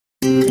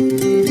From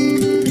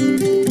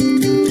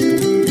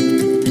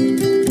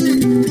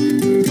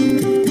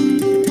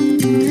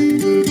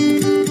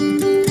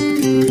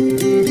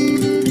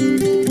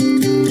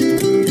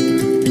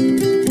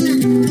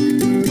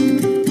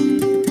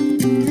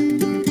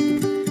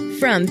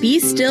Be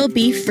Still,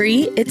 Be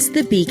Free, it's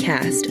the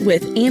Bcast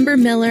with Amber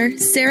Miller,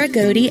 Sarah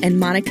Godey, and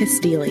Monica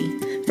Steely.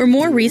 For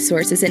more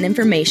resources and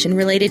information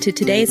related to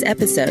today's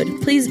episode,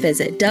 please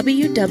visit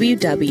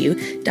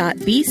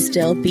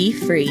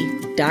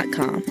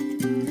www.bestillbefree.com.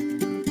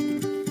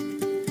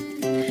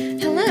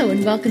 Hello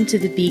and welcome to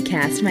the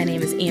Bcast. My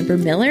name is Amber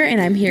Miller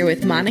and I'm here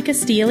with Monica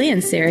Steely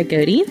and Sarah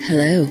Godey.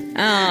 Hello.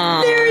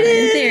 Oh, there it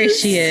is. There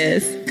she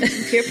is.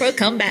 Here for a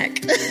comeback.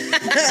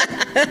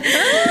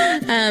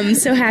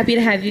 So happy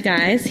to have you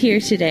guys here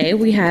today.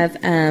 We have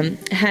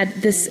had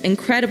this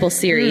incredible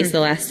series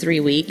the last 3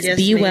 weeks, Yes,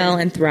 Be ma'am. Well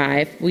and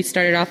Thrive. We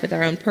started off with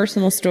our own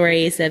personal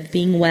stories of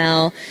being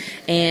well,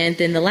 and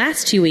then the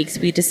last 2 weeks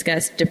we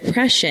discussed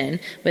depression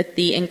with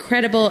the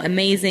incredible,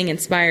 amazing,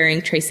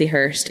 inspiring Tracy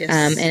Hurst. Yes.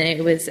 And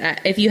it was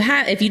if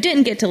you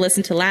didn't get to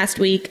listen to last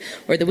week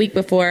or the week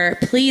before,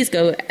 please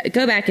go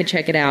back and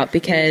check it out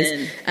because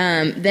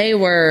they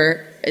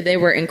were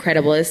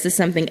incredible. This is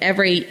something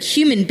every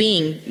human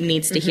being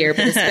needs to hear,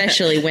 but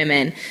especially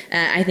women,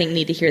 I think,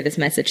 need to hear this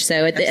message.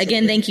 So,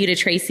 again, thank you to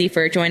Tracy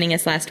for joining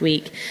us last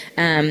week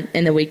and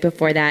the week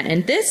before that.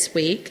 And this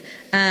week,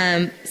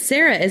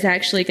 Sarah is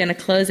actually going to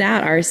close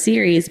out our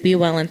series, Be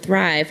Well and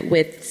Thrive,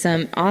 with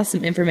some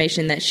awesome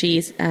information that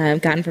she's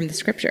gotten from the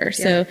scripture.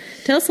 So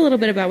tell us a little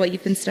bit about what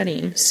you've been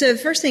studying. So the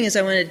first thing is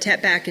I wanted to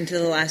tap back into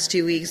the last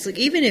 2 weeks. Like,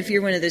 even if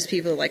you're one of those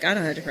people like, I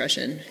don't have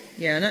depression.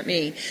 Yeah, not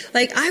me.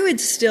 Like, I would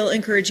still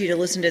encourage you to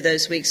listen to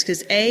those weeks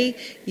because, A,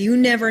 you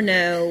never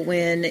know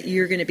when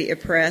you're going to be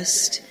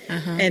oppressed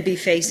and be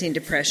facing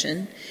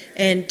depression.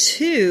 And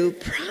 2,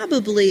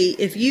 probably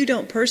if you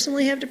don't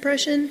personally have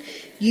depression,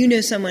 you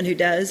know someone who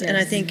does. Yes. And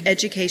I think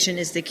education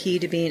is the key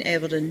to being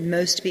able to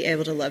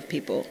love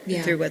people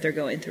through what they're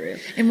going through.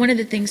 And one of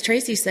the things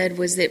Tracy said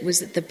was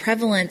the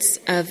prevalence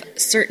of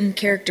certain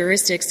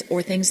characteristics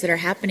or things that are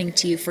happening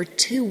to you for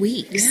 2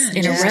 weeks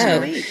in a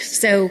row. 2 weeks.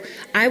 So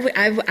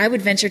I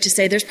would venture to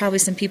say there's probably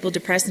some people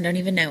depressed and don't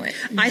even know it.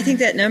 I think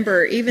that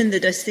number, even the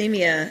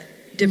dysthymia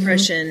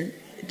depression,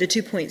 the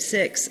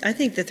 2.6, I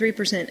think the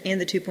 3%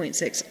 and the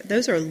 2.6,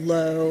 those are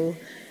low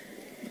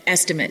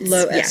estimates.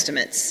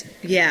 Estimates.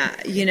 Yeah.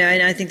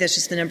 And I think that's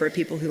just the number of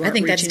people who aren't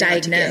reaching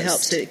out to get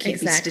help. So it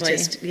can't be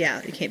statistic.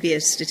 Yeah, it can't be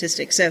a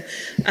statistic. So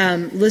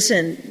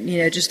listen,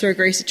 just throw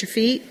grace at your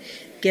feet.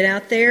 Get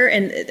out there.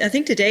 And I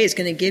think today is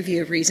going to give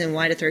you a reason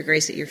why to throw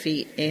grace at your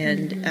feet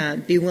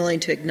and be willing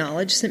to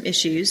acknowledge some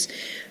issues,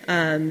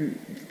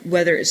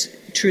 whether it's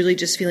truly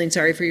just feeling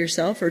sorry for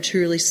yourself or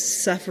truly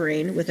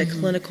suffering with a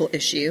clinical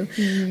issue.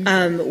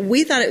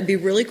 We thought it would be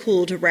really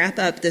cool to wrap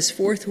up this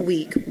 4th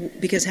week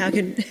because how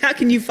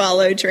can you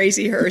follow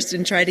Tracy Hurst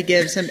and try to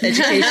give some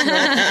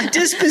educational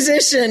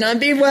disposition on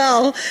Be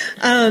Well?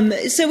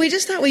 So we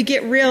just thought we'd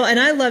get real. And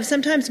I love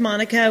sometimes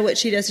Monica, what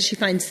she does is she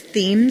finds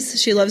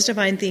themes. She loves to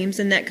find themes,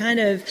 and that kind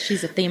of...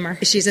 She's a themer.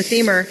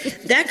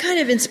 That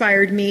kind of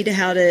inspired me to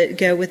how to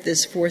go with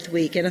this 4th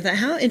week. And I thought,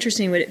 how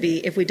interesting would it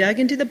be if we dug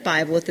into the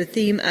Bible with the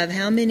theme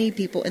of how many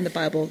people in the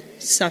Bible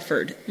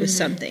suffered with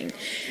something.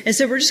 And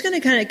so we're just going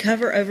to kind of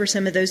cover over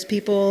some of those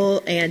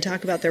people and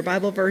talk about their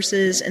Bible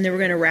verses, and then we're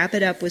going to wrap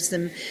it up with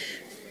some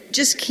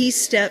just key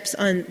steps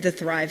on the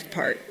thrive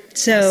part.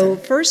 So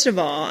first of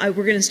all,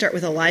 we're going to start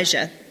with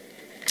Elijah.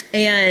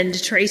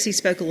 And Tracy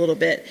spoke a little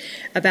bit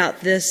about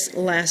this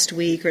last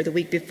week or the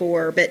week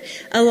before, but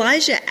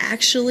Elijah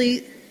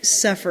actually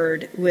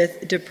suffered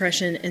with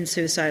depression and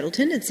suicidal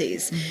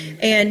tendencies.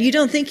 And you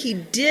don't think he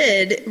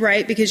did,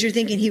 right? Because you're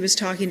thinking he was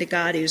talking to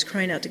God, he was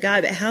crying out to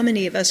God. But how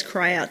many of us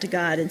cry out to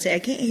God and say, I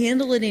can't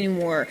handle it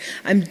anymore.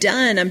 I'm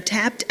done. I'm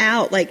tapped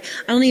out. Like,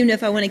 I don't even know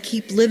if I want to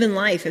keep living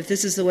life if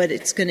this is the way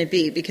it's going to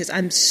be because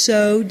I'm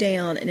so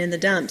down and in the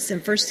dumps. In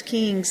 1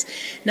 Kings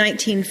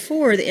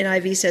 19:4, the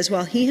NIV says,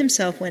 while he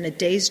himself went a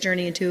day's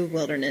journey into a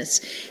wilderness,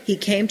 he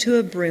came to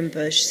a broom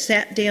bush,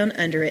 sat down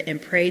under it,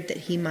 and prayed that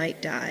he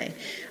might die.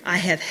 I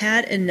have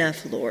had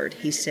enough, Lord,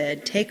 he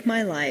said. Take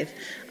my life.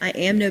 I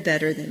am no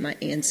better than my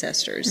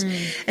ancestors.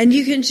 And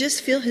you can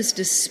just feel his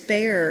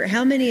despair.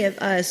 How many of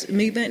us,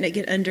 we might not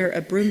get under a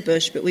broom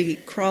bush, but we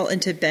crawl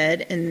into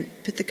bed and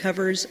put the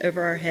covers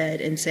over our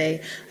head and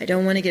say, I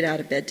don't want to get out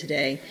of bed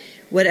today.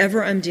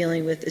 Whatever I'm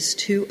dealing with is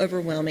too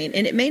overwhelming.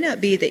 And it may not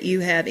be that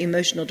you have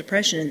emotional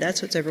depression and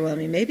that's what's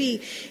overwhelming.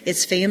 Maybe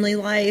it's family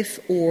life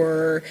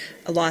or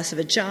a loss of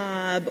a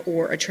job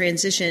or a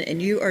transition,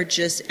 and you are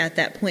just at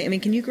that point. I mean,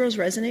 can you girls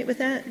resonate with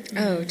that?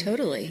 Oh,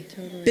 totally.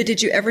 But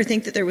did you ever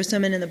think that there was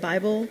someone in the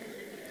Bible?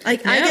 I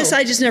guess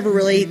I just never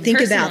really think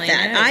about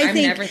that. No, I've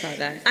never thought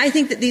that. I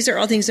think that these are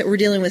all things that we're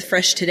dealing with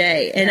fresh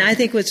today. And I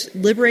think what's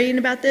liberating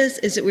about this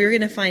is that we're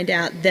going to find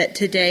out that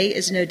today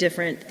is no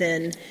different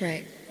than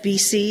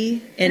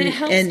BC. And it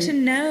helps to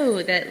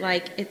know that,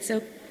 like, it's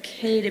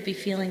okay to be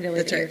feeling the way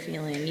That's that right. you're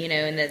feeling,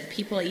 and the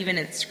people even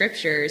in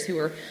scriptures who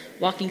were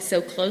walking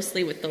so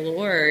closely with the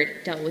Lord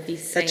dealt with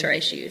these same That's right.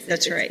 issues.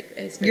 That's right.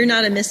 It's very You're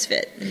not a beautiful.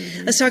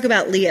 misfit. Let's talk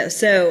about Leah.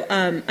 So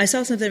I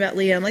saw something about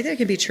Leah. I'm like, that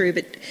could be true,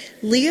 but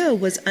Leah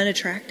was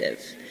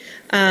unattractive.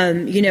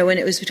 When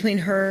it was between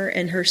her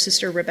and her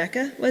sister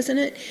Rebecca, wasn't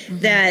it?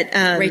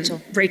 That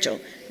Rachel.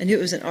 I knew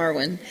it was an R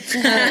one.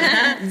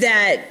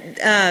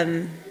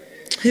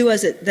 Who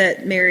was it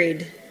that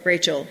married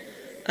Rachel?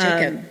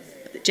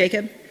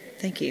 Jacob.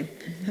 Thank you.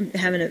 I'm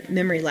having a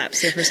memory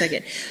lapse there for a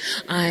second.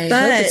 I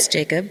But hope it's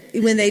Jacob.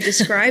 when they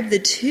describe the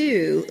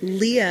two,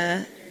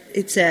 Leah,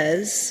 it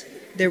says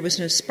there was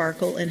no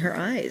sparkle in her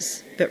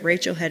eyes, but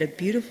Rachel had a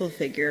beautiful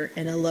figure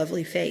and a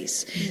lovely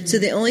face. So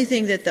the only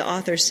thing that the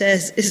author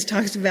says is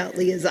talks about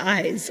Leah's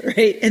eyes,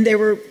 right? And they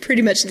were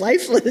pretty much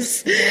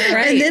lifeless.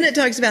 Right. And then it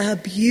talks about how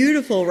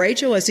beautiful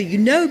Rachel was.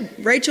 So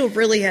Rachel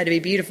really had to be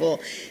beautiful.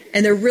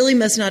 And there really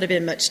must not have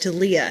been much to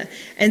Leah.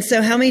 And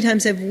so how many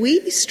times have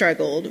we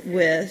struggled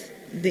with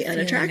the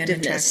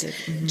unattractiveness?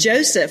 unattractive.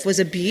 Joseph was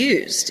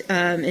abused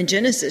in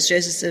Genesis.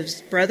 Joseph's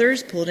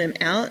brothers pulled him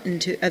out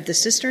of the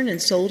cistern and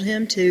sold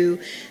him to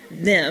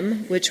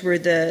them, which were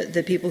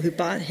the people who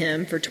bought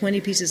him, for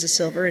 20 pieces of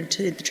silver, and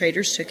the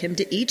traders took him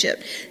to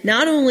Egypt.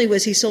 Not only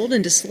was he sold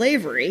into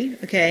slavery,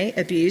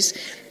 abuse,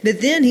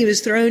 but then he was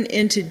thrown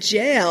into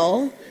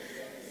jail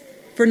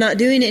for not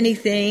doing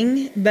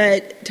anything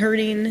but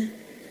turning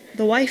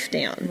the wife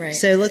down. Right.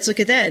 So let's look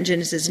at that in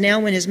Genesis. Now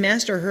when his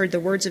master heard the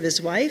words of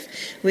his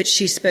wife, which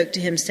she spoke to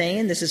him,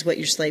 saying, "This is what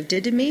your slave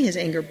did to me," his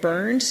anger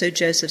burned. So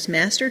Joseph's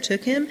master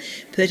took him,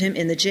 put him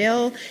in the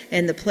jail,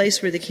 and the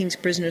place where the king's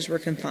prisoners were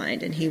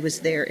confined, and he was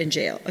there in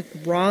jail.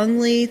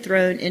 Wrongly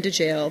thrown into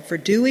jail for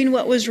doing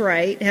what was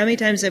right. How many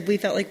times have we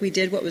felt like we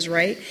did what was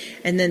right,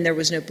 and then there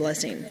was no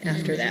blessing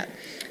after that?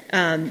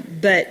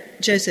 But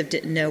Joseph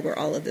didn't know where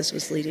all of this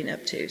was leading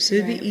up to. So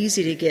it'd be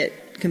easy to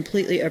get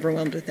completely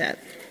overwhelmed with that.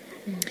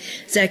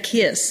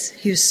 Zacchaeus,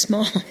 he was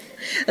small.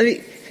 I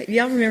mean,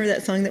 y'all remember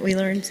that song that we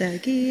learned?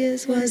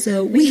 Zacchaeus was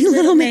a wee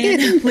little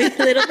man. Wee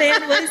little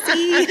man was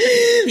he.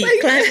 He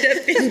climbed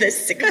up in the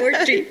sycamore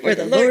tree for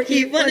the Lord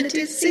he wanted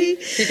to see.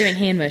 They're doing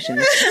hand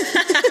motions.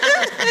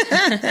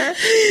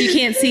 You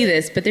can't see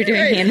this, but they're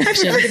doing hand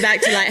motions.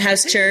 Back to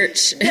Lighthouse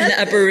Church in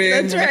the upper room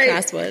That's where right. the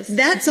cross was.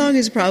 That song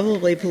is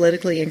probably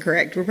politically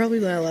incorrect. We're probably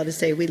not allowed to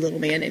say wee little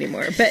man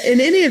anymore. But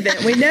in any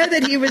event, we know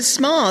that he was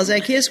small.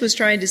 Zacchaeus was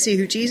trying to see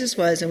who Jesus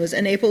was and was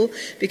unable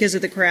because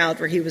of the crowd,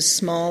 where he was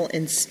small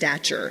in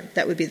stature.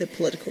 That would be the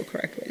political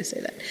correct way to say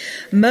that.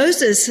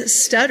 Moses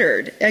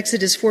stuttered,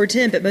 Exodus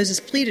 4:10, but Moses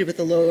pleaded with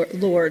the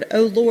Lord,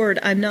 "O Lord,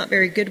 I'm not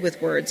very good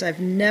with words. I've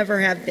never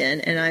have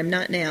been, and I'm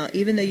not now.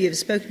 Even though you have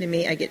spoken to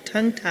me, I get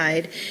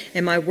tongue-tied,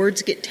 and my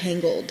words get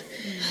tangled."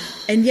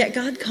 And yet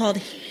God called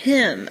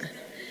him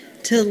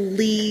to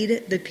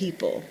lead the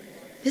people.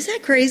 Is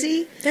that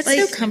crazy? That's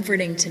so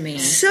comforting to me.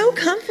 So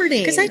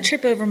comforting. Because I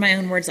trip over my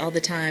own words all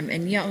the time,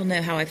 and y'all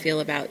know how I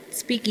feel about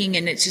speaking,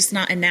 and it's just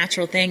not a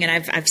natural thing. And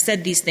I've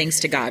said these things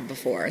to God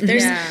before.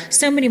 There's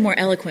so many more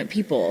eloquent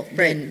people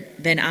than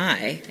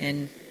I,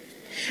 and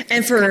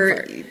for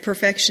comfort.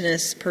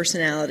 Perfectionist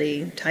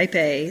personality, type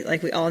A,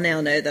 like we all now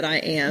know that I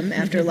am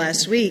after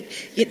last week,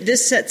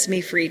 this sets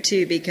me free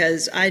too,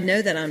 because I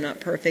know that I'm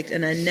not perfect,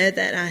 and I know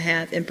that I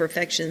have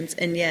imperfections,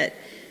 and yet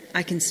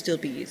I can still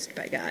be used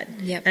by God.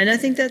 Yep. And I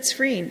think that's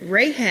freeing.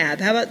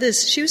 Rahab, how about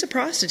this? She was a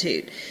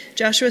prostitute.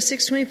 Joshua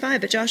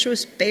 6:25, but Joshua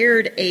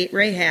spared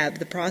Rahab,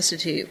 the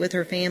prostitute, with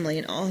her family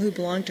and all who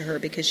belonged to her,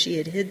 because she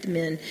had hid the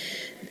men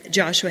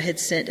Joshua had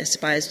sent as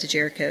spies to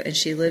Jericho, and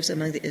she lives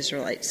among the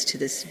Israelites to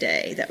this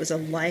day. That was a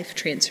life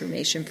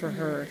transformation for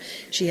her.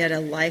 She had a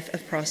life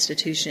of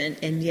prostitution,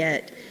 and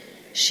yet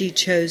she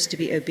chose to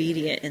be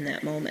obedient in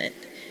that moment.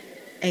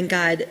 And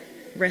God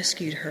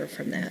rescued her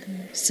from that.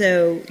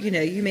 So,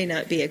 you may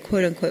not be a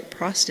quote-unquote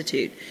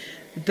prostitute,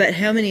 but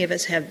how many of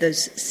us have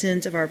those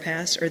sins of our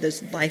past or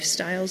those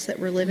lifestyles that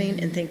we're living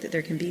and think that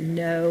there can be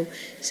no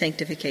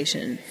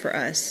sanctification for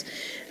us?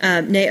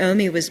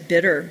 Naomi was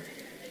bitter.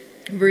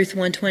 Ruth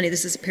 1:20,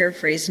 this is a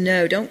paraphrase.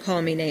 "No, don't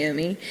call me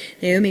Naomi.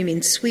 Naomi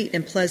means sweet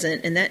and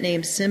pleasant, and that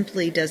name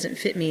simply doesn't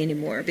fit me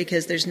anymore,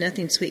 because there's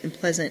nothing sweet and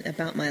pleasant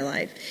about my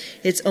life.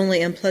 It's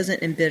only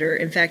unpleasant and bitter.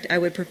 In fact, I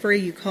would prefer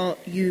you call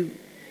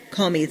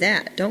me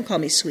that. Don't call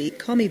me sweet.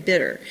 Call me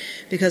bitter,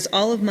 because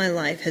all of my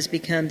life has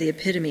become the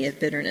epitome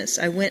of bitterness.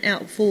 I went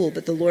out full,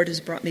 but the Lord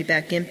has brought me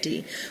back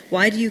empty.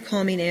 Why do you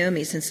call me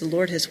Naomi, since the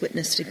Lord has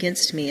witnessed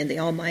against me and the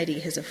Almighty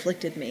has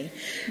afflicted me?"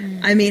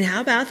 I mean, how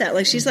about that?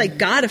 Like, she's like,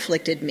 God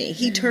afflicted me.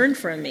 He turned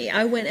from me.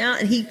 I went out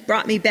and he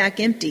brought me back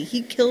empty.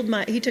 He took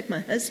my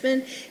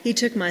husband. He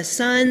took my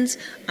sons.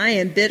 I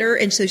am bitter.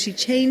 And so she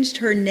changed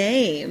her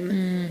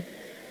name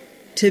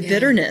to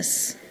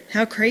bitterness.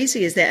 How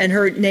crazy is that? And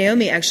her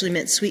Naomi actually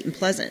meant sweet and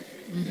pleasant.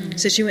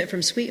 So she went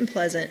from sweet and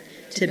pleasant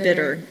to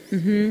bitter.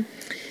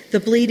 The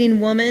bleeding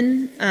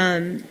woman,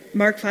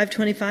 Mark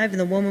 5:25, and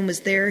the woman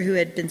was there who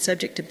had been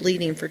subject to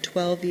bleeding for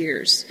 12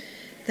 years.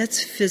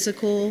 That's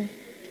physical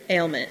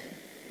ailment.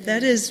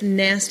 That is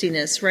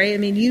nastiness, right? I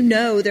mean,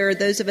 there are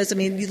those of us, I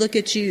mean, you look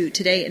at you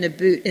today in a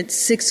boot, it's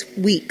 6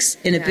 weeks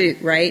in a boot,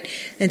 right?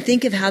 And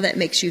think of how that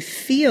makes you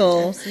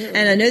feel. Absolutely.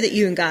 And I know that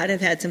you and God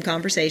have had some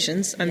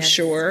conversations, I'm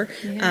sure.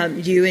 Yeah.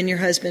 You and your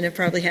husband have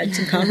probably had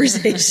some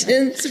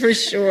conversations for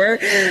sure.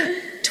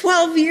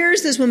 12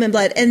 years this woman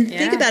bled. And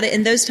think about it,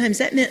 in those times,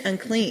 that meant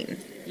unclean.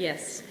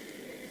 Yes.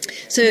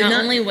 So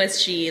not only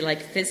was she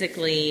like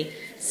physically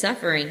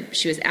suffering,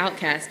 she was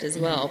outcast as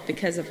well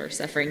because of her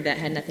suffering that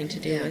had nothing to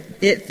do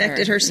with it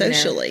affected her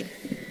socially.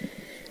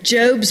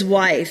 Job's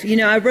wife.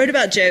 I wrote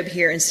about Job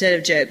here instead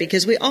of Job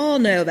because we all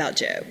know about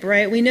Job,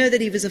 right? We know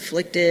that he was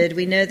afflicted.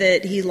 We know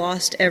that he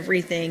lost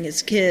everything,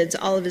 his kids,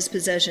 all of his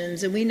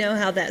possessions, and we know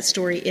how that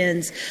story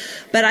ends.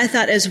 But I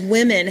thought as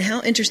women,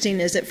 how interesting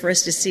is it for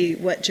us to see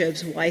what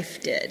Job's wife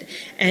did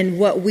and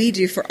what we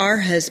do for our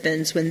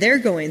husbands when they're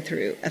going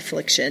through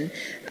affliction.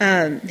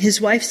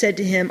 His wife said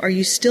to him, "Are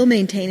you still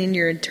maintaining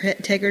your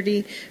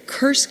integrity?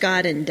 Curse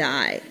God and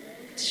die."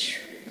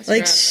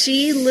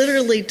 She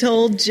literally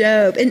told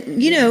Job,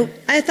 and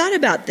I thought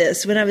about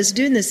this when I was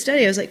doing this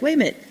study. I was like, wait a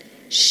minute,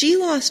 she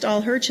lost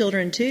all her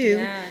children too.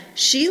 Yeah.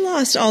 She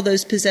lost all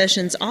those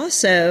possessions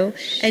also,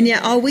 and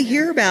yet all we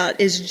hear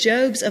about is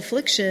Job's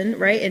affliction,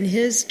 right, and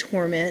his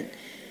torment.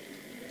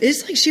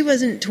 It's like she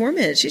wasn't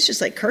tormented. She's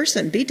just like, curse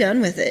him, be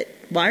done with it.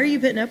 Why are you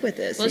putting up with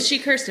this? Well, she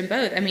cursed them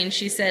both. I mean,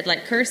 she said,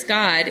 like, curse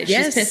God if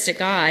she's pissed at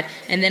God,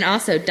 and then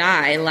also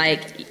die.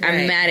 Like,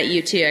 I'm mad at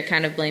you, too. I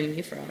kind of blame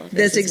you for all of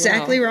this. That's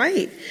exactly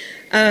right.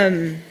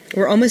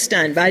 We're almost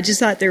done, but I just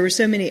thought there were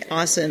so many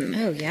awesome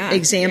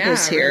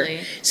examples here.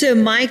 Really. So,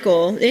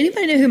 Michael,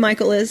 anybody know who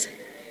Michael is?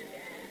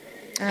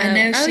 I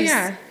know she's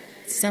yeah.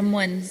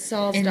 someone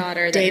Saul's in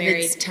daughter that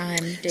David's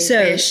married time.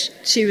 So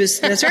she was,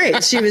 that's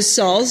right. She was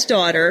Saul's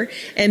daughter.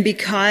 And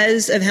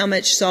because of how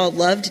much Saul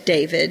loved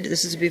David,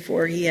 this is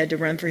before he had to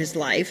run for his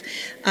life,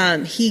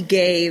 he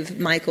gave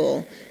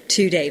Michal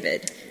to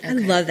David. Okay. I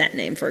love that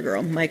name for a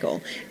girl,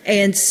 Michal.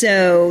 And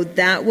so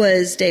that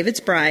was David's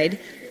bride.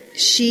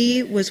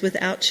 She was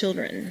without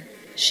children.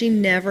 She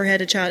never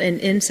had a child. And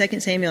in 2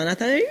 Samuel, and I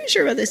thought, are you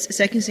sure about this?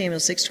 2 Samuel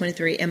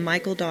 6:23, and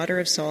Michal, daughter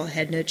of Saul,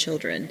 had no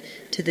children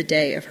to the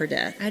day of her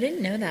death. I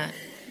didn't know that.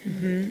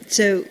 Mm-hmm.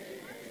 So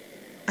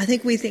I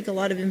think we think a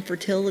lot of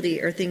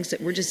infertility are things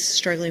that we're just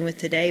struggling with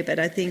today, but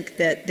I think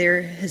that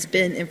there has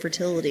been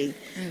infertility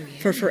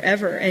for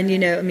forever. And,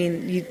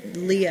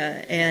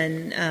 Leah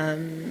and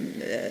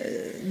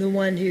the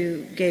one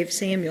who gave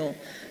Samuel,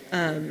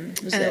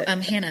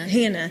 Hannah.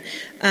 Hannah.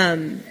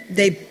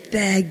 They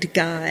begged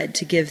God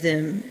to give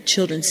them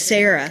children.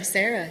 Sarah,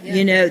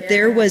 yeah.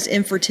 There was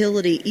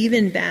infertility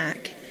even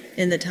back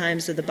in the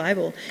times of the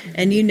Bible.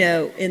 And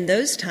in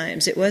those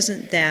times, it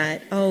wasn't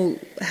that, oh,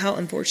 how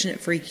unfortunate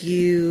for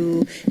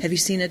you. Have you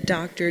seen a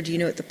doctor? Do you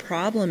know what the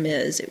problem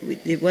is?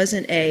 It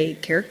wasn't a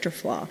character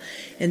flaw.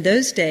 In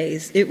those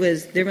days, it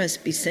was, there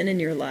must be sin in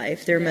your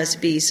life. There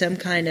must be some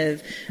kind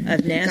of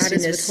nastiness. God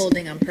is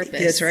withholding on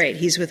purpose. That's right.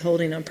 He's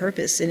withholding on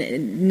purpose.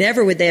 And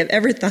never would they have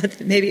ever thought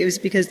that maybe it was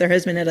because their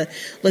husband had a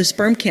low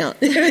sperm count.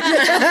 It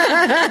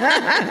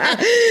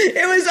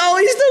was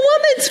always the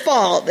woman's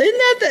fault.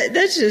 Isn't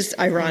that's just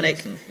ironic.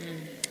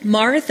 Mm-hmm.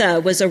 Martha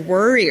was a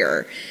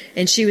worrier,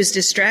 and she was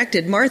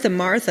distracted. Martha,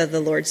 Martha, the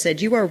Lord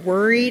said, you are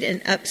worried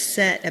and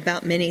upset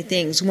about many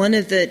things. One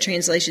of the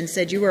translations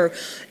said you are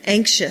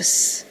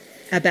anxious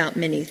about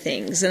many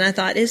things. And I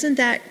thought, isn't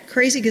that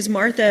crazy? Because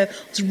Martha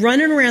was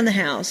running around the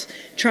house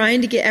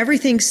trying to get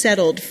everything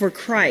settled for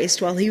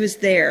Christ while he was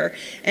there.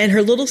 And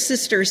her little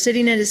sister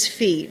sitting at his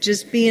feet,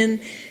 just being,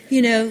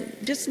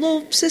 just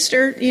little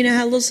sister,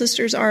 how little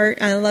sisters are.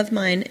 I love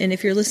mine, and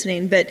if you're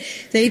listening, but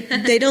they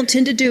don't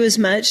tend to do as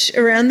much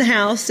around the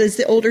house as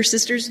the older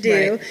sisters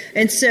do. Right.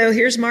 And so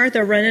here's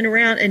Martha running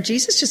around, and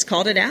Jesus just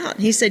called it out.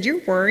 He said, you're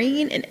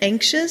worrying and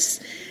anxious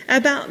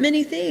about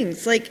many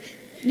things. Like,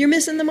 you're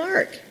missing the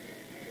mark.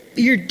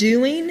 You're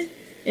doing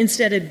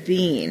instead of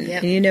being.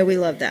 Yep. And we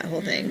love that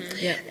whole thing.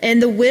 Mm-hmm. Yep.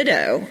 And the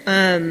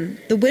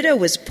widow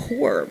was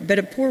poor, but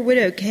a poor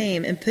widow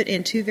came and put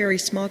in 2 very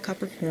small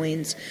copper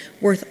coins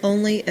worth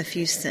only a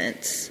few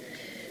cents.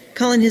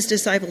 Calling his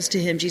disciples to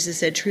him, Jesus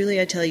said,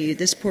 truly I tell you,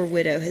 this poor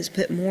widow has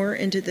put more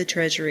into the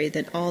treasury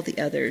than all the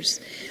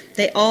others.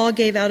 They all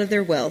gave out of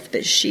their wealth,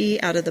 but she,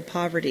 out of the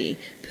poverty,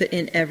 put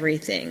in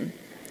everything,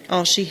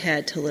 all she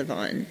had to live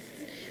on.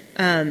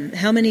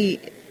 How many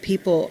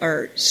people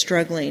are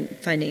struggling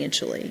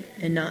financially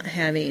and not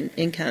having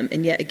income?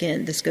 And yet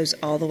again, this goes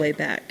all the way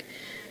back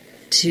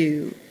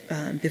to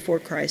before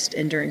Christ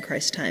and during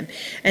Christ's time.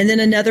 And then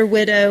another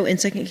widow in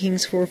 2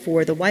 Kings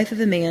 4:4, the wife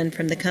of a man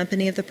from the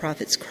company of the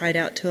prophets cried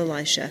out to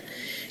Elisha,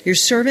 your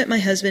servant, my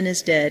husband,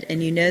 is dead,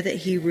 and you know that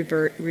he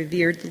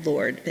revered the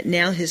Lord. But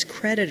now his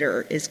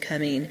creditor is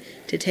coming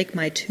to take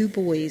my 2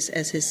 boys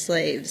as his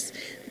slaves.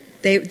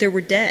 There were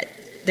debt.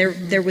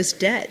 There was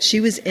debt. She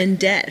was in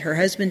debt. Her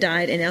husband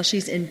died, and now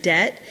she's in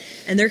debt,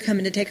 and they're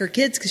coming to take her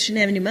kids because she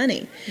didn't have any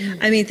money. Mm-hmm.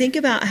 I mean, think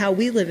about how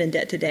we live in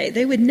debt today.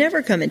 They would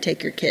never come and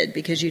take your kid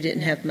because you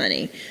didn't have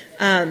money.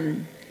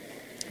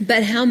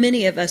 But how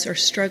many of us are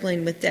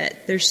struggling with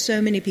debt? There's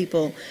so many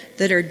people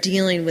that are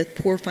dealing with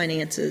poor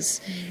finances,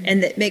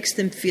 and that makes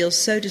them feel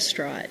so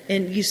distraught.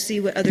 And you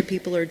see what other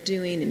people are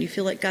doing, and you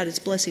feel like God is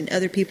blessing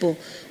other people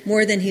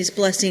more than He's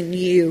blessing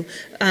you.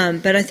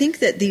 But I think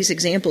that these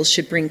examples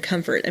should bring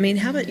comfort. I mean,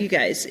 how about you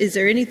guys? Is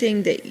there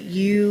anything that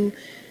you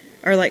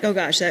are like, oh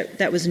gosh,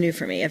 that was new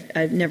for me.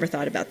 I've never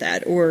thought about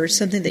that. Or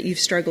something that you've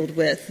struggled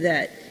with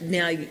that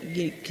now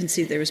you can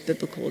see there was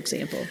biblical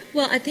example.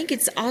 Well, I think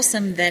it's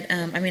awesome that,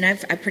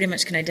 I pretty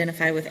much can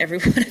identify with every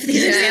one of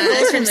these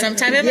examples from some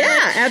time in my life.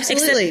 Yeah,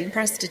 absolutely. Except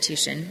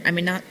prostitution. I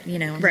mean, not,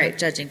 I'm right. not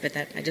judging, but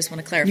that I just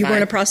want to clarify. You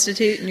weren't a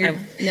prostitute?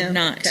 And I'm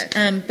not.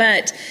 Okay.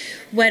 But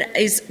what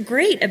is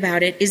great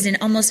about it is in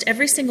almost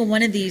every single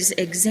one of these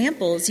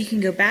examples, you can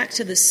go back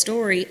to the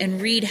story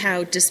and read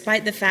how,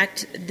 despite the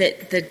fact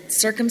that the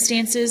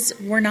circumstances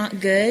were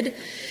not good,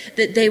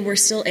 that they were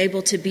still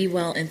able to be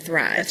well and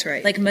thrive. That's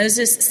right. Like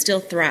Moses still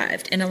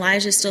thrived, and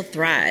Elijah still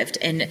thrived,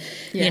 and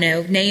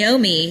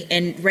Naomi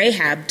and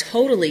Rahab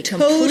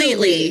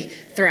completely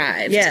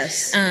thrived.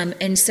 Yes.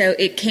 And so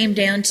it came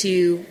down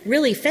to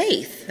really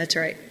faith. That's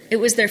right. It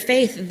was their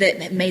faith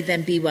that made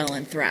them be well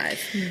and thrive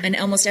in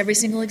almost every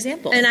single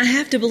example. And I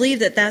have to believe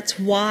that that's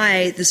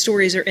why the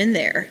stories are in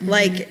there. Mm-hmm.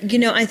 Like,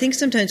 I think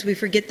sometimes we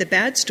forget the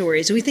bad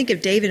stories. We think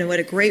of David and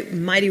what a great,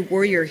 mighty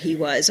warrior he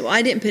was. Well,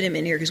 I didn't put him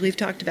in here because we've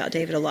talked about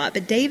David a lot.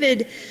 But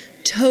David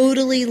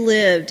totally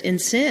lived in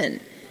sin.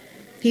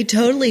 He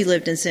totally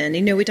lived in sin.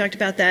 We talked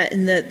about that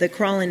in the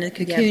crawling and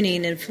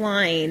cocooning and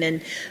flying.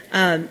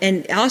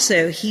 And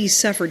also he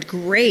suffered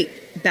great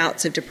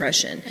bouts of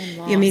depression. And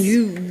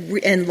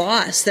loss. And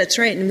loss. That's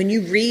right. And when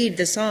you read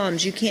the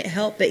Psalms, you can't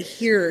help but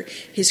hear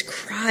his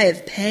cry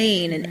of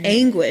pain and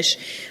anguish.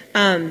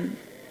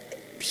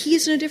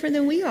 He's no different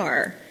than we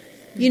are.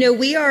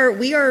 We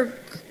are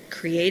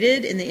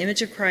created in the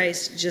image of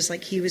Christ, just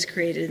like he was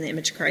created in the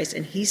image of Christ,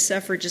 and he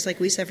suffered just like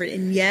we suffered,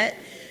 and yet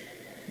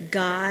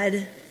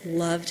God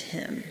loved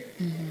him.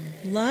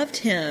 Mm-hmm. Loved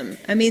him.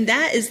 I mean,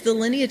 that is the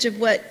lineage of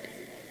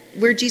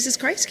where Jesus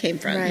Christ came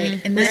from.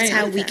 Right. And that's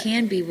how we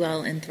can be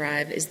well and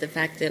thrive, is the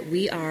fact that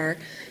we are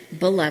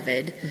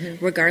beloved,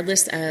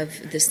 regardless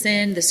of the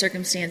sin, the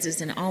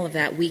circumstances, and all of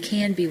that. We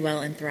can be well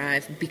and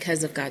thrive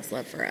because of God's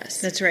love for us.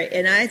 That's right.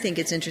 And I think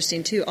it's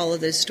interesting, too, all of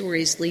those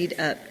stories lead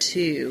up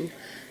to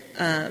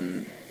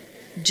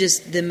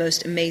just the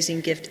most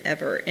amazing gift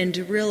ever. And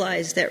to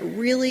realize that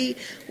really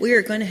we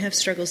are going to have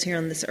struggles here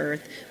on this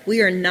earth.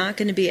 We are not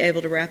going to be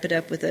able to wrap it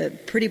up with a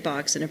pretty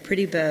box and a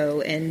pretty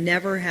bow and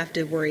never have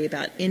to worry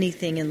about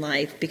anything in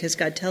life, because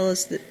God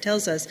tells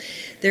us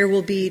there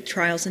will be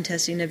trials and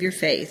testing of your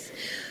faith.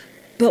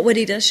 But what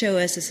he does show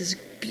us is this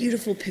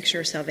beautiful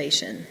picture of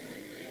salvation.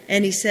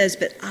 And he says,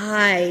 but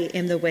I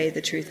am the way, the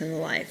truth, and the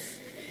life.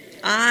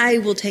 I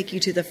will take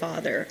you to the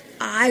Father.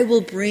 I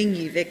will bring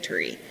you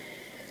victory.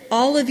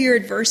 All of your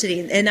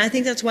adversity, and I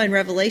think that's why in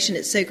Revelation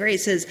it's so great.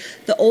 It says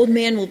the old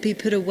man will be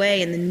put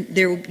away, and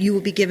then you will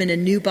be given a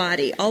new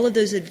body. All of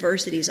those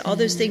adversities, all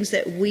those things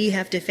that we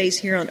have to face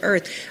here on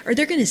earth,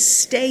 they're going to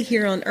stay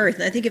here on earth.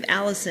 And I think of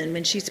Allison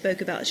when she spoke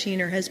about she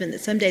and her husband,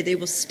 that someday they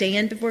will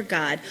stand before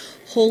God,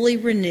 wholly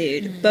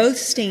renewed, both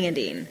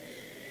standing,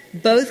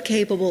 both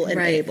capable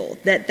and able.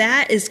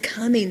 That is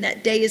coming.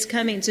 That day is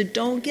coming. So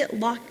don't get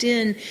locked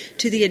in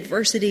to the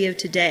adversity of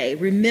today.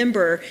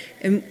 Remember,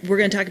 and we're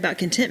going to talk about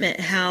contentment,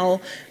 how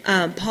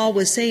Paul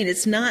was saying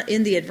it's not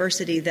in the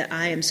adversity that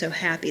I am so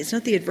happy. It's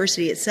not the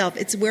adversity itself.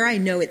 It's where I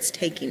know it's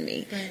taking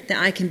me,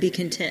 that I can be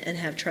content and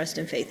have trust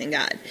and faith in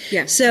God.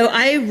 Yeah. So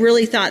I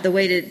really thought the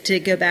way to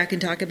go back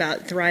and talk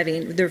about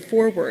thriving, there are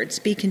 4 words.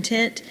 Be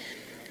content,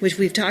 which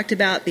we've talked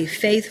about. Be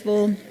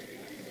faithful,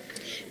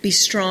 be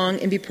strong,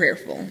 and be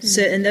prayerful. Mm-hmm.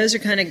 So, and those are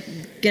kind of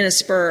going to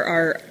spur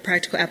our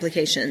practical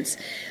applications.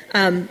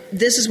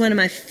 This is one of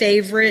my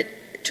favorite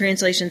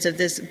translations of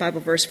this Bible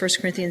verse, 1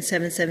 Corinthians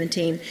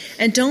 7:17.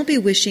 And don't be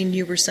wishing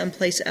you were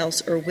someplace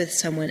else or with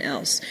someone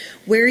else.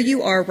 Where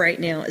you are right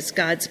now is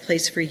God's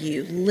place for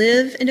you.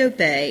 Live and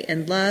obey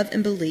and love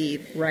and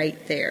believe right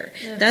there.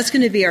 Yeah. That's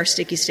going to be our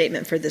sticky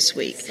statement for this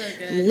week. So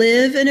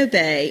live and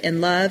obey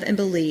and love and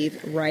believe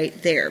right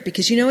there.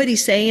 Because you know what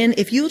he's saying?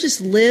 If you'll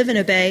just live and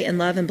obey and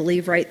love and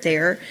believe right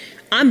there,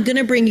 I'm going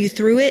to bring you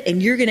through it,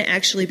 and you're going to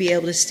actually be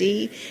able to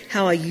see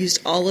how I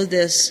used all of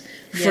this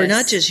for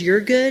not just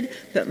your good,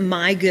 but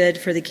my good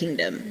for the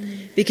kingdom.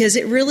 Mm-hmm. Because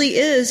it really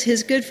is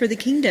his good for the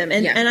kingdom.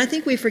 And I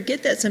think we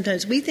forget that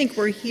sometimes. We think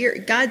we're here.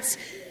 God's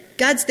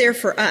there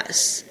for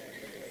us,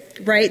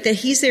 right? That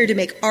he's there to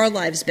make our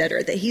lives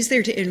better, that he's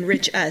there to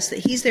enrich us, that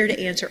he's there to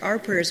answer our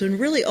prayers, when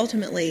really,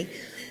 ultimately,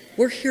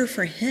 we're here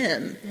for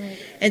him. Right.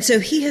 And so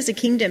he has a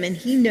kingdom, and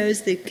he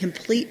knows the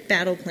complete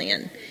battle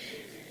plan.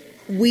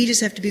 We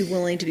just have to be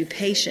willing to be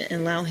patient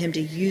and allow him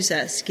to use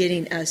us,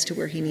 getting us to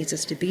where he needs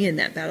us to be in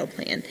that battle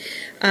plan.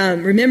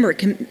 Remember,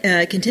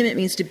 contentment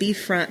means to be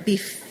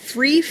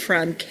free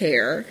from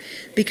care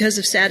because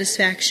of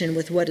satisfaction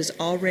with what is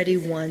already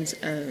one's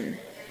own.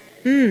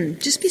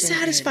 Just be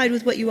satisfied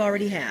with what you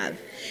already have.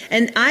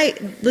 And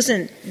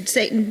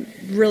Satan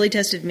really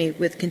tested me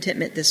with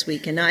contentment this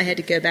week, and I had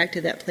to go back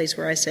to that place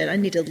where I said, I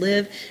need to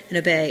live and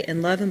obey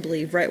and love and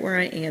believe right where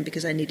I am,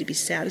 because I need to be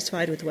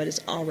satisfied with what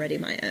is already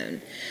my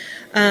own.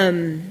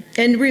 And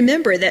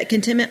remember that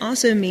contentment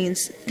also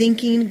means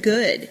thinking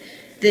good.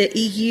 The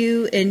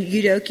EU in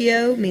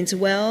eudokia means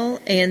well,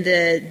 and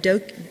the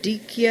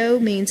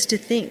dokio means to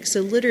think.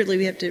 So literally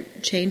we have to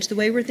change the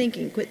way we're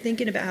thinking. Quit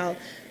thinking about how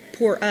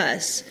poor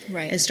us,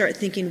 and start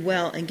thinking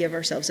well and give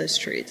ourselves those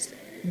truths.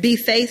 Be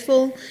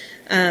faithful.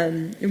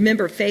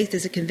 Remember, faith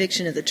is a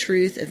conviction of the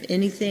truth of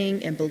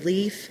anything and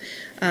belief.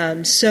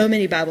 So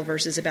many Bible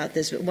verses about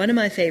this, but one of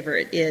my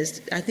favorite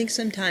is, I think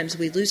sometimes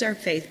we lose our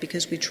faith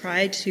because we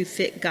try to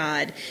fit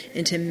God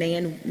into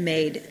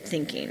man-made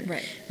thinking.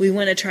 Right. We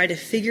want to try to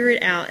figure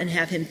it out and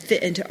have him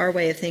fit into our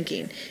way of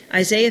thinking.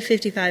 Isaiah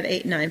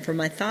 55:8-9, for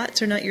my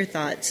thoughts are not your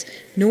thoughts,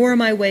 nor are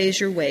my ways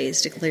your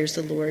ways, declares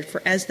the Lord.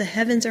 For as the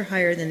heavens are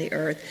higher than the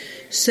earth,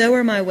 so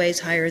are my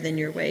ways higher than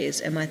your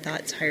ways, and my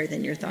thoughts higher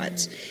than your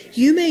thoughts.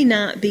 You may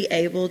not be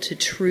able to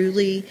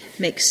truly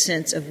make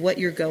sense of what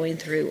you're going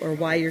through or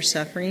why you're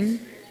suffering,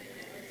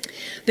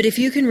 but if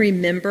you can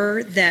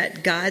remember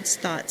that God's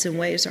thoughts and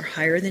ways are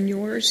higher than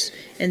yours,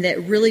 and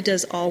that really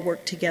does all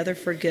work together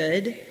for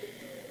good,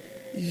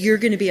 you're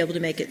going to be able to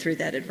make it through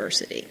that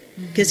adversity.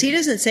 Because he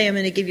doesn't say, I'm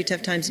going to give you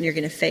tough times and you're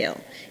going to fail.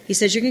 He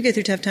says, you're going to go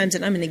through tough times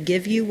and I'm going to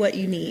give you what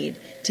you need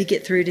to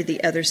get through to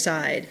the other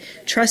side.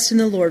 Trust in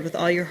the Lord with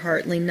all your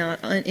heart. Lean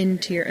not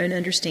into your own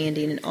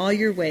understanding. In all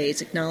your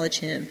ways, acknowledge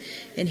him,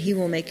 and he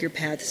will make your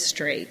path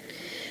straight.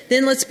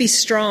 Then let's be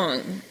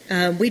strong.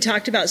 We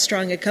talked about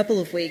strong a couple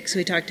of weeks.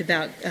 We talked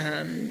about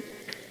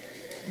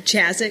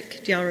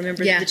Chazak. Do y'all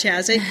remember the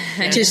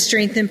Chazak? To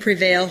strengthen,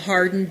 prevail,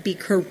 harden, be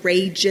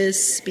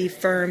courageous, be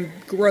firm,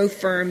 grow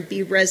firm,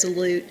 be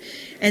resolute,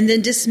 and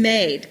then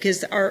dismayed.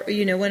 Because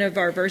one of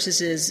our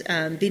verses is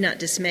be not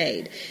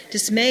dismayed.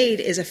 Dismayed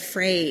is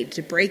afraid,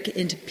 to break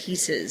into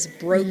pieces,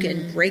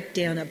 broken, break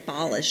down,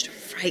 abolished,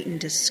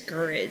 frightened,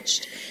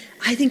 discouraged.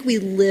 I think we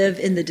live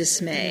in the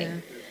dismay. Yeah.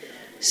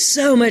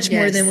 So much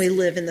more than we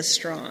live in the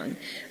strong.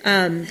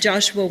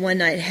 Joshua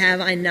 1:9,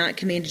 have I not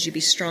commanded you, be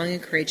strong and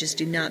courageous?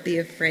 Do not be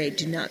afraid.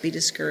 Do not be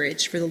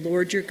discouraged. For the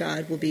Lord your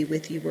God will be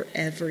with you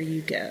wherever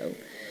you go.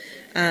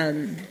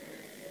 And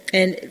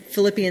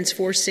Philippians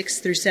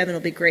 4:6-7 will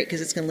be great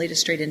because it's going to lead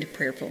us straight into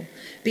prayerful.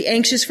 Be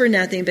anxious for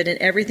nothing, but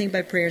in everything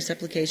by prayer and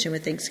supplication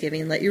with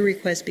thanksgiving, let your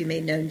requests be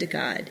made known to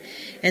God.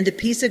 And the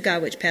peace of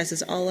God, which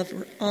passes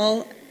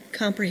all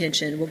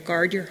comprehension, will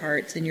guard your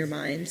hearts and your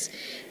minds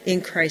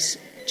in Christ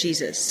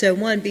Jesus. So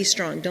one, be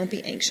strong. Don't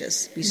be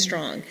anxious. Be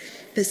strong.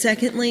 But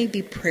secondly,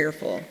 be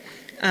prayerful.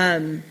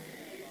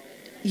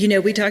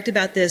 We talked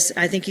about this.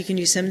 I think you can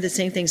use some of the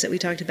same things that we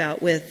talked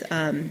about with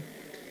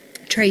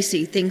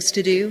Tracy, things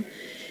to do.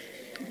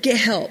 Get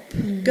help.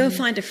 Go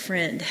find a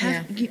friend.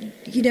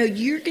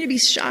 You're going to be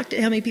shocked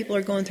at how many people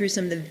are going through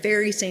some of the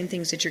very same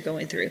things that you're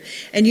going through.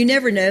 And you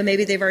never know.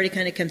 Maybe they've already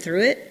kind of come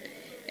through it,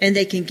 and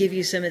they can give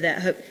you some of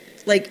that hope.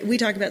 Like, we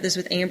talked about this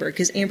with Amber,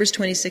 because Amber's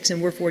 26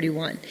 and we're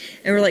 41.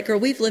 And we're like, girl,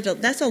 we've lived,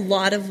 that's a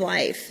lot of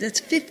life. That's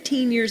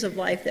 15 years of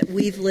life that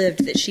we've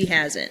lived that she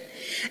hasn't.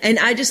 And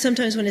I just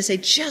sometimes want to say,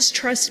 just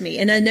trust me.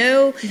 And I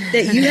know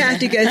that you have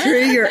to go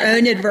through your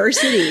own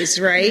adversities,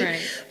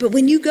 right? But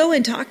when you go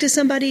and talk to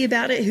somebody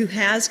about it who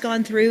has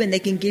gone through, and they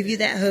can give you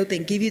that hope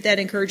and give you that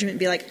encouragement and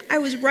be like, I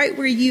was right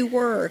where you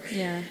were.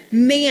 Yeah.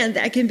 Man,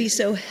 that can be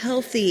so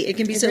healthy. It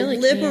can be so really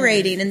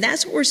liberating. Can. And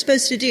that's what we're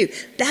supposed to do.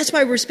 That's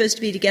why we're supposed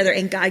to be together.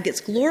 And God gets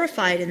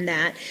glorified in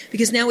that,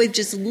 because now we've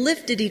just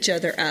lifted each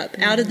other up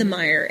out of the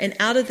mire and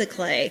out of the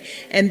clay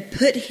and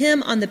put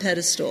him on the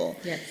pedestal.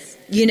 Yes.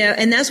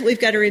 And that's what we've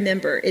got to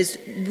remember, is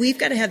we've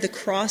got to have the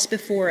cross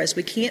before us.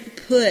 We can't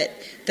put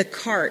the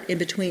cart in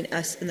between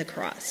us and the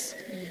cross.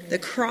 The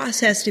cross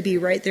has to be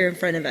right there in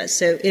front of us.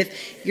 So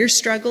if your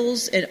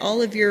struggles and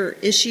all of your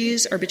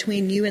issues are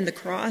between you and the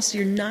cross,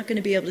 you're not going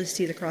to be able to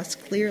see the cross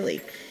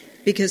clearly,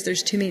 because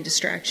there's too many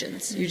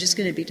distractions. You're just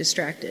going to be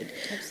distracted.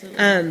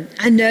 Absolutely.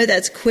 I know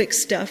that's quick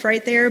stuff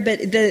right there, but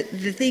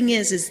the thing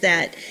is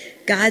that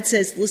God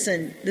says,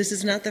 listen, this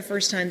is not the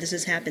first time this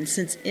has happened.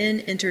 Since sin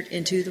entered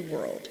into the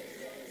world,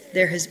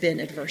 there has been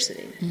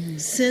adversity.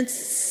 Since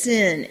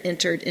sin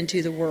entered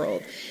into the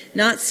world,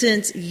 not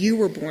since you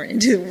were born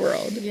into the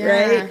world,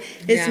 right?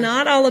 It's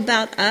not all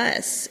about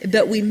us,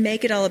 but we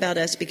make it all about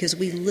us because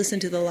we listen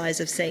to the lies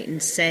of Satan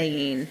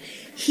saying,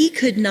 he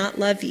could not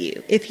love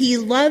you. If he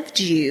loved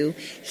you,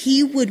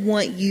 he would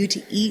want you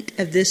to eat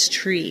of this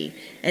tree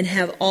and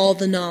have all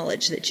the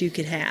knowledge that you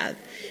could have.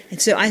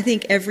 And so I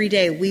think every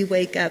day we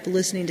wake up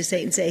listening to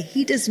Satan say,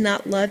 he does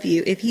not love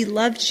you. If he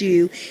loved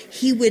you,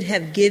 he would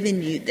have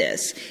given you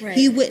this. Right.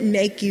 He wouldn't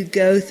make you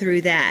go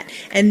through that.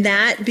 And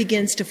that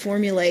begins to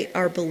formulate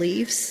our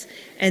beliefs,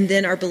 and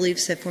then our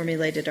beliefs have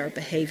formulated our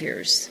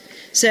behaviors.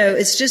 So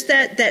it's just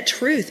that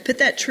truth. Put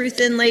that truth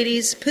in,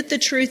 ladies. Put the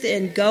truth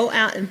in. Go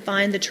out and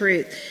find the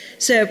truth.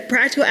 So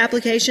practical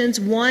applications.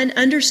 1,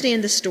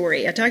 understand the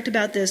story. I talked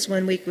about this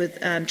one week with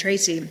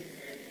Tracy.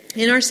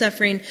 In our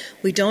suffering,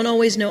 we don't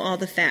always know all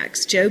the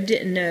facts. Job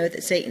didn't know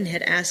that Satan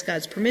had asked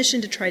God's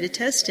permission to try to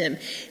test him.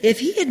 If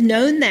he had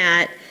known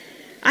that,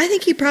 I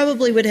think he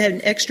probably would have had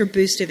an extra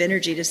boost of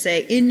energy to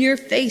say, in your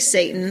face,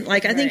 Satan.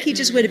 Like, I think he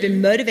just would have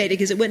been motivated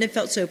because it wouldn't have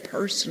felt so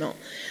personal.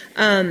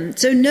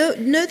 So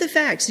know the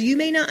facts. You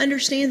may not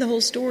understand the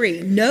whole story.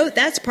 No,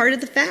 that's part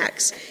of the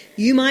facts.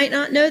 You might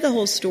not know the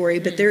whole story,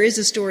 but there is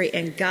a story,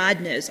 and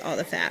God knows all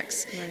the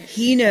facts. Right.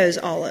 He knows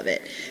all of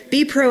it.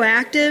 Be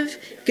proactive.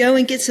 Go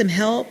and get some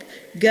help.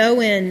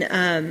 Go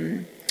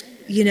and,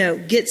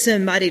 get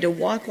somebody to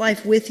walk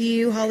life with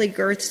you. Holly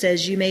Girth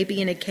says you may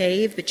be in a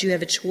cave, but you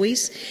have a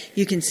choice.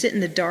 You can sit in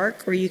the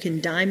dark, or you can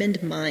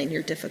diamond mine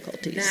your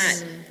difficulties.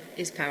 That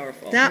is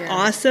powerful. That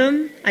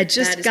awesome? I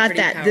just got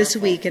that this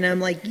week, and I'm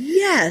like,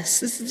 yes,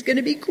 this is going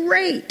to be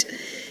great.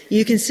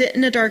 You can sit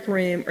in a dark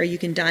room, or you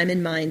can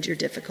diamond mine your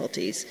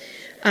difficulties.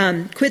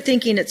 Quit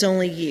thinking it's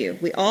only you.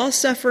 We all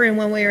suffer in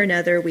one way or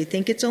another. We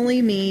think it's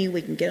only me.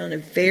 We can get on a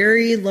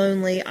very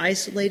lonely,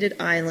 isolated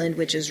island,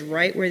 which is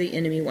right where the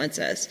enemy wants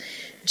us.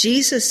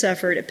 Jesus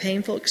suffered a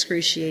painful,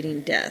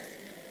 excruciating death.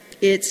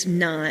 It's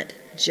not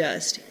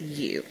just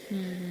you.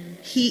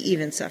 Mm-hmm. He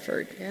even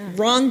suffered,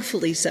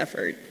 wrongfully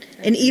suffered,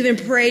 and even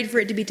prayed for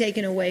it to be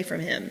taken away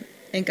from him.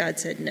 And God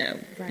said, no,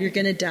 you're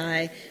going to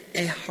die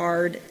a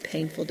hard,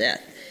 painful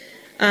death.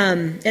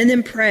 And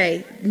then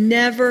pray.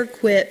 Never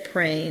quit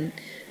praying.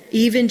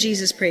 Even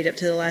Jesus prayed up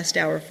to the last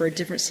hour for a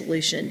different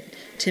solution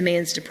to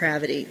man's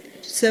depravity.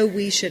 So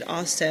we should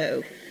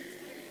also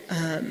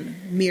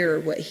mirror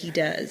what he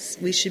does.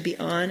 We should be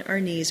on our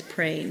knees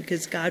praying,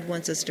 because God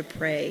wants us to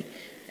pray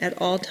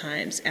at all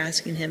times,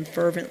 asking him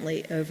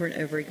fervently over and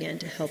over again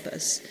to help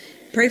us.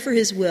 Pray for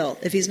his will.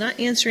 If he's not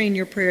answering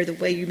your prayer the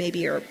way you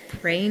maybe are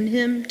praying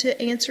him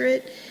to answer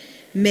it,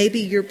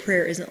 maybe your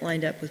prayer isn't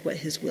lined up with what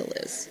his will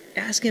is.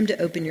 Ask him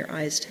to open your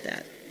eyes to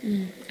that.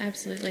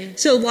 Absolutely.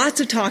 So lots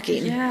of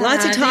talking. Yeah,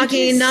 lots of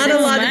talking, not a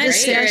lot of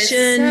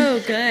discussion.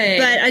 So good.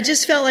 But I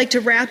just felt like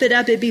to wrap it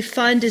up, it'd be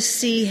fun to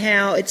see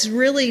how it's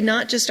really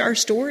not just our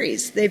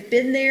stories. They've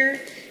been there,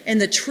 and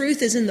the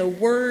truth is in the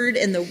Word,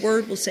 and the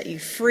Word will set you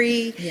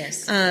free.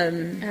 Yes.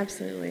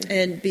 Absolutely.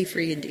 And be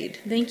free indeed.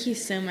 Thank you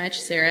so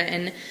much, Sarah.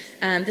 And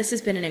this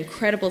has been an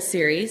incredible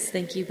series.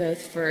 Thank you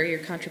both for your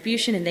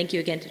contribution, and thank you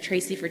again to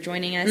Tracy for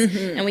joining us.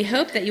 Mm-hmm. And we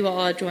hope that you will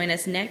all join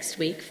us next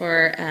week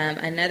for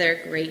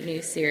another great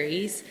new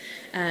series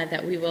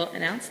that we will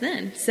announce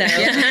then. So, and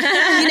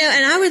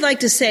I would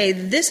like to say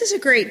this is a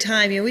great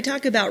time. We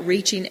talk about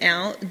reaching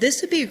out.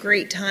 This would be a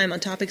great time on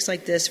topics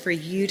like this for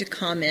you to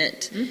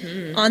comment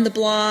on the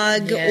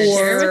blog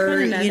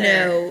or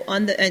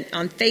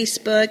on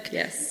Facebook.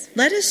 Yes.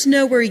 Let us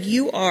know where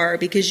you are,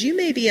 because you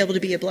may be able to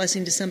be a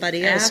blessing to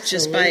somebody else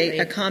just by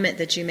a comment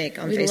that you make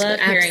on Facebook. We love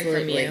hearing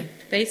from you.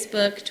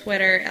 Facebook,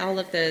 Twitter, all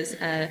of those.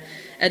 The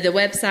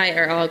website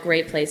are all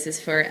great places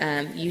for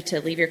you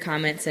to leave your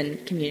comments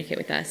and communicate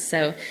with us.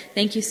 So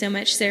thank you so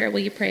much, Sarah. Will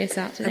you pray us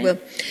out today? I will.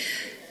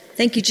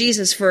 Thank you,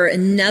 Jesus, for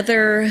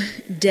another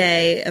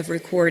day of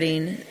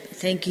recording.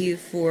 Thank you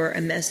for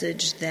a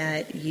message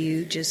that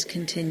you just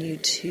continue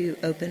to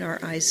open our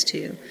eyes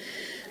to.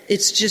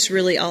 It's just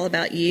really all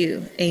about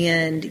you,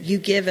 and you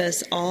give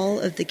us all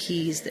of the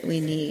keys that we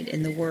need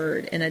in the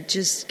Word. And I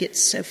just get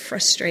so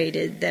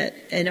frustrated that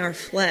in our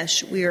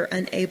flesh we are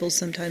unable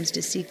sometimes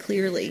to see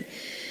clearly.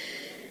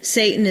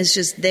 Satan is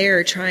just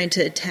there trying to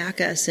attack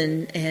us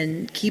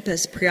and keep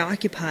us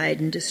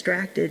preoccupied and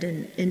distracted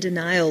and in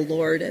denial,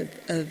 Lord,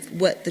 of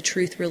what the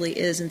truth really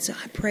is. And so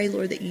I pray,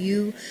 Lord, that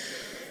you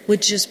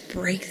would just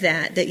break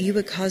that you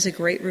would cause a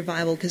great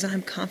revival, because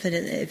I'm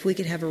confident that if we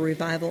could have a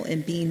revival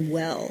in being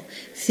well,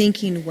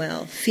 thinking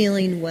well,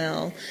 feeling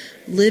well,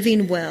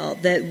 living well,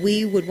 that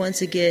we would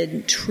once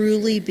again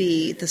truly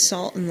be the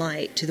salt and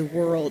light to the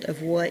world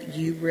of what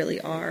you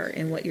really are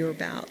and what you're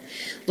about.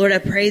 Lord, I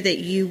pray that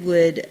you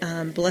would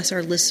bless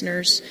our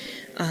listeners.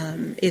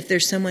 If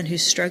there's someone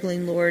who's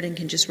struggling, Lord, and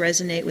can just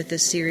resonate with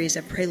this series,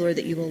 I pray, Lord,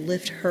 that you will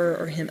lift her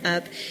or him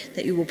up,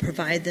 that you will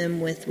provide them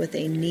with what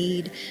they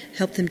need,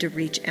 help them to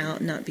reach out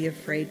and not be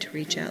afraid to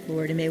reach out,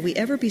 Lord. And may we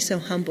ever be so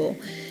humble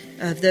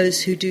of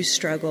those who do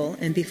struggle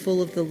and be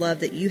full of the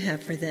love that you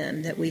have for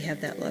them, that we have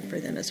that love for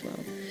them as well.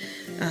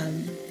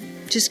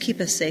 Just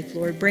keep us safe,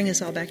 Lord. Bring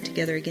us all back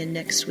together again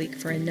next week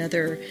for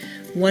another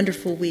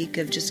wonderful week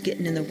of just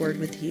getting in the Word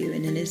with you.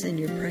 And it is in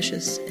your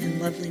precious and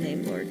lovely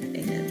name, Lord.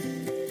 Amen.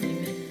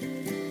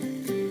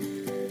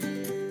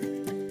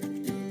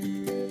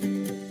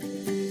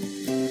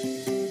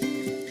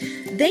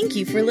 Thank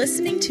you for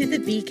listening to the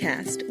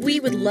Bcast.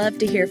 We would love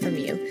to hear from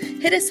you.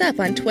 Hit us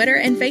up on Twitter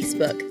and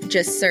Facebook.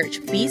 Just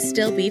search Be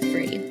Still Be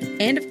Free.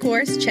 And of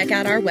course, check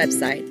out our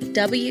website,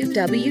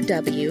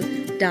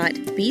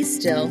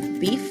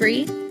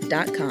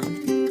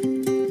 www.bestillbefree.com.